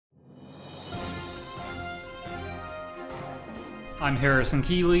I'm Harrison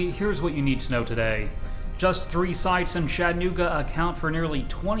Keeley. Here's what you need to know today. Just 3 sites in Chattanooga account for nearly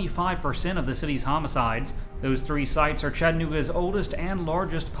 25% of the city's homicides. Those 3 sites are Chattanooga's oldest and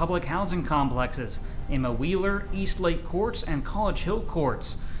largest public housing complexes: Emma Wheeler, East Lake Courts, and College Hill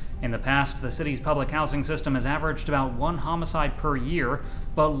Courts. In the past, the city's public housing system has averaged about 1 homicide per year,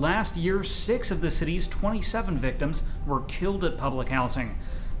 but last year, 6 of the city's 27 victims were killed at public housing.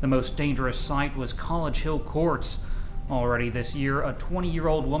 The most dangerous site was College Hill Courts. Already this year, a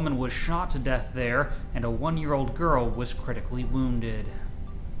 20-year-old woman was shot to death there, and a 1-year-old girl was critically wounded.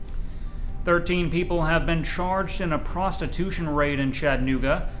 13 people have been charged in a prostitution raid in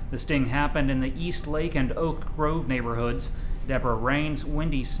Chattanooga. The sting happened in the East Lake and Oak Grove neighborhoods. Deborah Raines,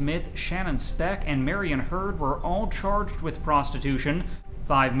 Wendy Smith, Shannon Speck, and Marion Heard were all charged with prostitution.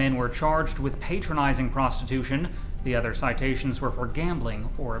 5 men were charged with patronizing prostitution. The other citations were for gambling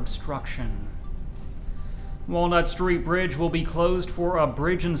or obstruction. Walnut Street Bridge will be closed for a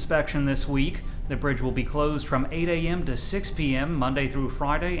bridge inspection this week. The bridge will be closed from 8 a.m. to 6 p.m. Monday through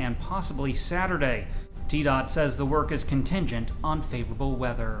Friday and possibly Saturday. TDOT says the work is contingent on favorable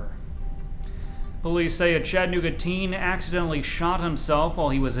weather. Police say a Chattanooga teen accidentally shot himself while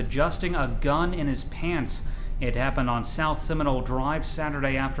he was adjusting a gun in his pants. It happened on South Seminole Drive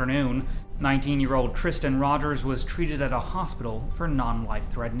Saturday afternoon. 19-year-old Tristan Rogers was treated at a hospital for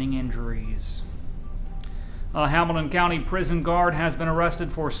non-life-threatening injuries. A Hamilton County prison guard has been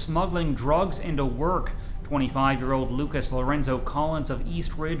arrested for smuggling drugs into work. 25-year-old Lucas Lorenzo Collins of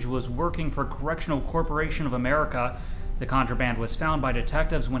East Ridge was working for Correctional Corporation of America. The contraband was found by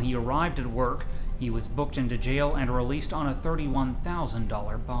detectives when he arrived at work. He was booked into jail and released on a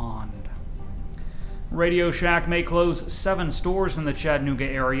 $31,000 bond. Radio Shack may close 7 stores in the Chattanooga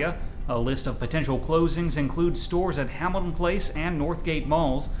area. A list of potential closings includes stores at Hamilton Place and Northgate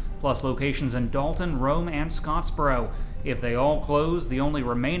Malls, plus locations in Dalton, Rome, and Scottsboro. If they all close, the only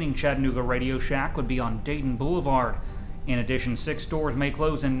remaining Chattanooga Radio Shack would be on Dayton Boulevard. In addition, 6 stores may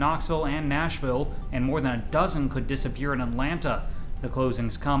close in Knoxville and Nashville, and more than a dozen could disappear in Atlanta. The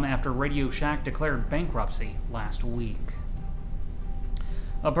closings come after Radio Shack declared bankruptcy last week.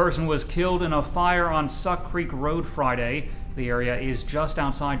 A person was killed in a fire on Suck Creek Road Friday. The area is just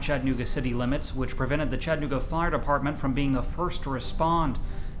outside Chattanooga city limits, which prevented the Chattanooga Fire Department from being the first to respond.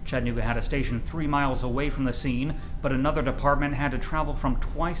 Chattanooga had a station 3 miles away from the scene, but another department had to travel from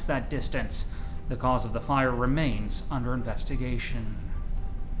twice that distance. The cause of the fire remains under investigation.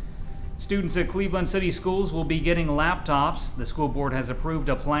 Students at Cleveland City Schools will be getting laptops. The school board has approved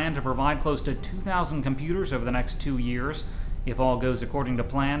a plan to provide close to 2,000 computers over the next 2 years. If all goes according to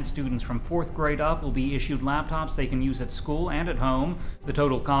plan, students from 4th grade up will be issued laptops they can use at school and at home. The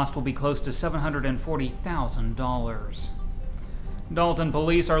total cost will be close to $740,000. Dalton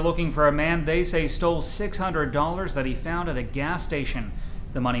police are looking for a man they say stole $600 that he found at a gas station.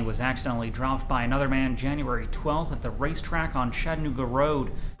 The money was accidentally dropped by another man January 12th at the racetrack on Chattanooga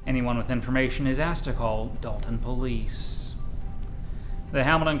Road. Anyone with information is asked to call Dalton police. The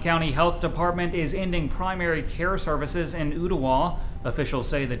Hamilton County Health Department is ending primary care services in Ottawa. Officials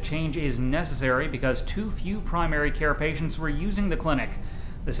say the change is necessary because too few primary care patients were using the clinic.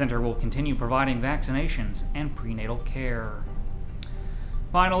 The center will continue providing vaccinations and prenatal care.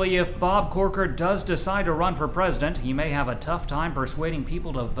 Finally, if Bob Corker does decide to run for president, he may have a tough time persuading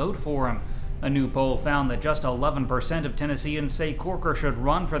people to vote for him. A new poll found that just 11% of Tennesseans say Corker should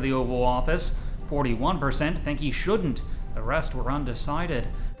run for the Oval Office. 41% think he shouldn't. The rest were undecided.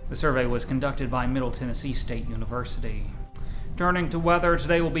 The survey was conducted by Middle Tennessee State University. Turning to weather,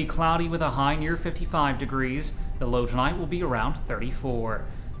 today will be cloudy with a high near 55 degrees. The low tonight will be around 34.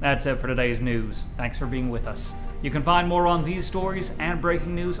 That's it for today's news. Thanks for being with us. You can find more on these stories and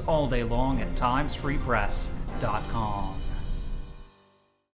breaking news all day long at timesfreepress.com.